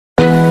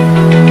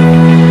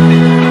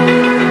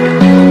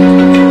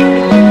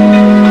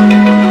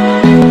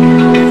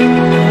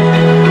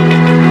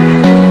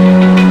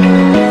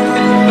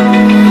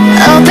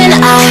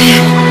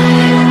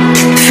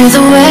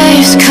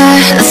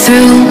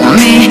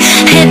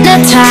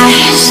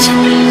hypnotized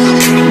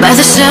by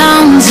the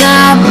sounds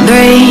I'm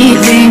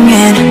breathing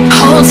in.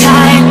 Hold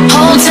tight,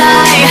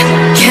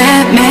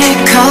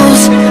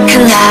 chemicals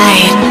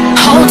collide.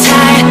 Hold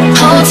tight,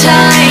 hold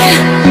tight,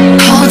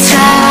 hold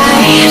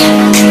tight.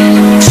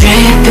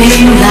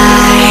 Dripping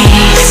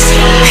lights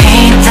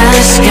paint the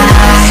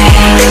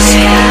skies,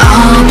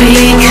 all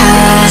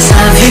because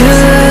of you.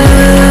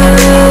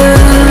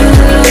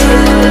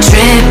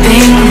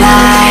 Dripping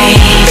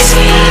lights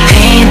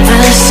paint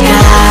the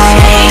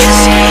skies,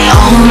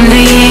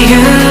 only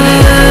you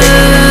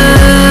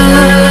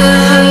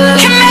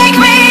can make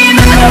me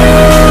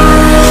move.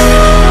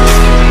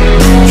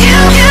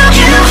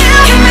 You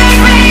can make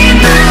me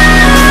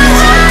move.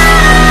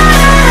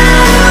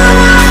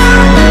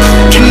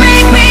 Can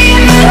make me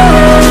move.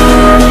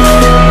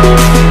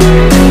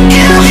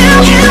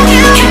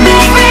 You can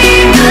make me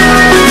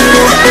move.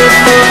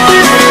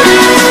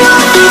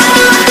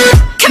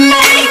 Can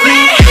make me.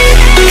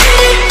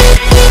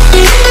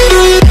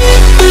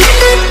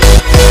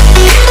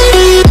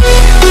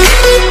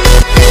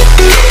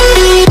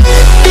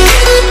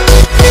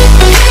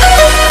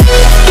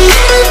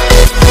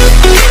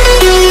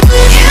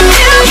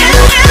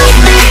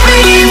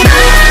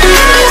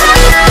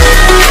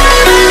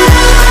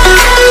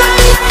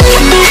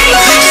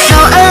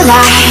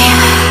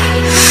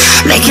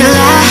 Make it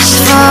last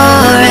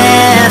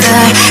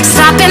forever.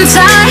 Stop in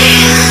time.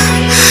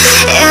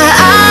 Yeah,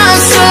 I'm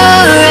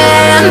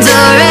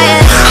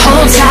surrendering.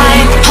 Hold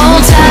tight,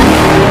 hold tight.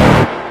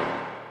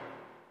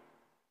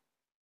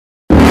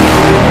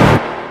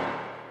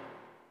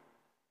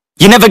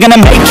 You're never gonna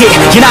make it,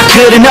 you're not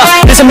good enough.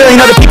 There's a million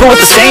other people with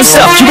the same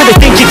stuff. You really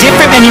think you're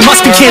different, man, you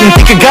must be kidding.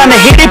 Think you're gonna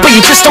hit it, but you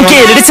just don't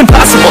get it. It's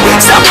impossible,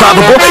 it's not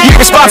probable, you're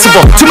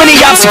irresponsible. Too many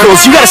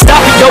obstacles, you gotta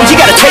stop it, yo. You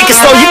gotta take it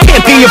slow, you can't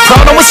be a pro.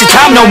 Don't waste your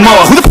time no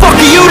more. Who the fuck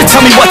are you to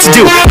tell me what to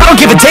do? I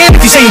don't give a damn if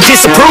you say you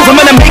disapprove. I'm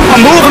gonna make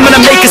my move, I'm gonna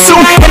make it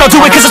soon. And I'll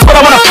do it cause it's what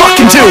I wanna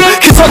fucking do.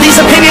 Cause all these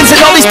opinions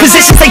and all these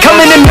positions, they come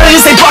in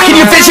millions, they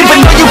blocking your vision. But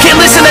no, you can't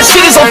listen, that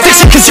shit is all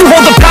fiction. Cause you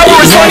hold the power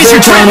as long as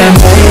you're dreaming.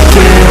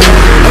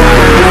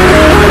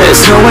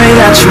 There's no way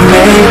that you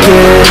make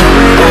it,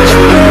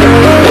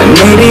 and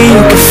maybe you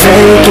can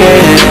fake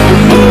it,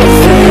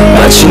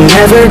 but you're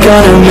never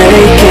gonna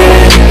make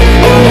it.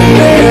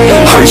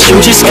 Aren't you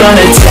just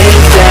gonna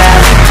take that?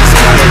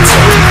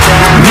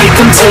 Make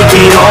them take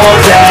it all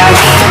back.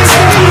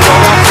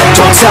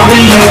 Don't tell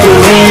me you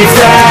believe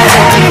that.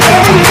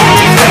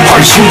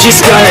 Aren't you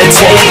just gonna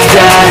take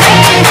that?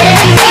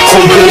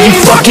 Or will you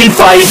fucking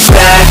fight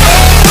back?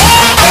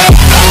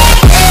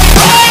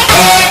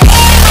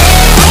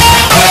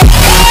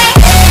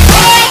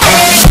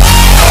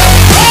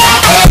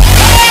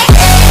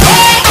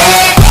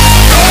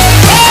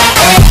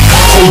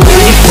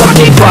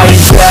 Fucking fight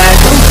back.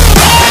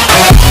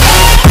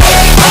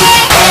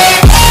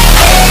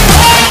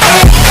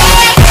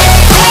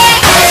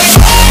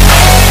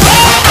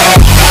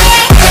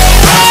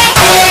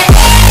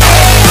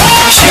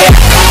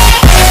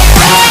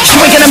 You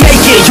ain't gonna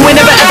make it, you ain't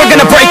never ever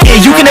gonna break it.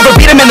 You can never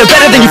beat them and they're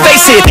better than you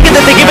face it. Thinking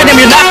that they're giving them,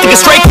 you're not thinking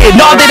straight, kid.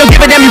 No, they don't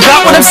give a damn, you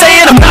got what I'm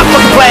saying? I'm not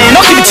fucking playing,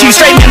 I'll give it to you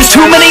straight, man. There's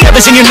too many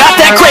others and you're not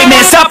that great,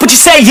 man. Stop what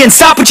you're saying,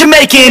 stop what you're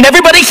making.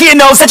 Everybody here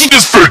knows that you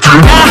just faking.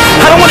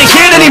 I don't wanna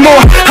hear it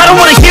anymore, I don't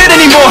wanna hear it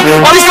anymore.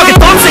 All these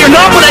fucking thoughts, they are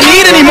not what I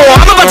need anymore.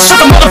 I'm about to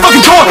shut the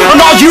motherfucking door on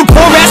all you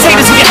poor ass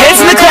haters with your heads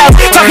in the clouds,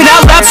 talking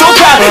out loud so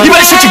proud. You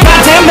better shut your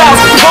goddamn mouth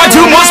before I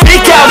do more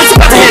speak out. It's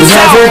about to head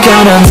south. You're never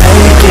gonna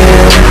make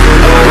it.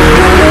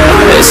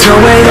 There's no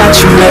way that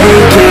you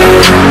make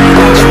it,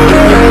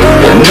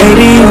 and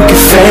maybe you can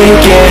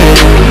fake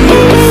it,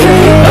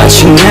 but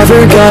you're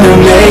never gonna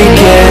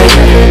make it.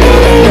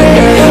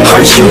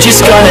 Aren't you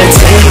just gonna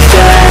take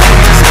that?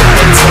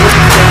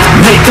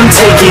 Make them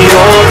take it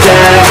all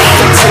back.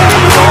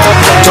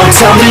 Don't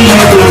tell me you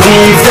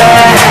believe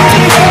that.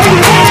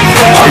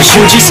 Aren't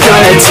you just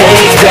gonna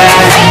take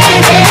that?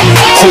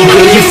 Or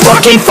will you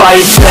fucking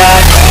fight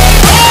back?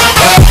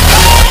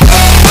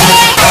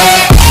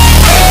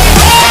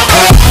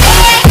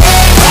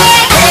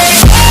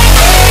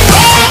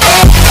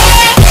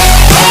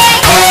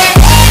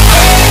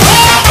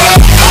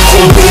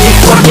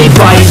 Fucking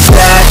fight back.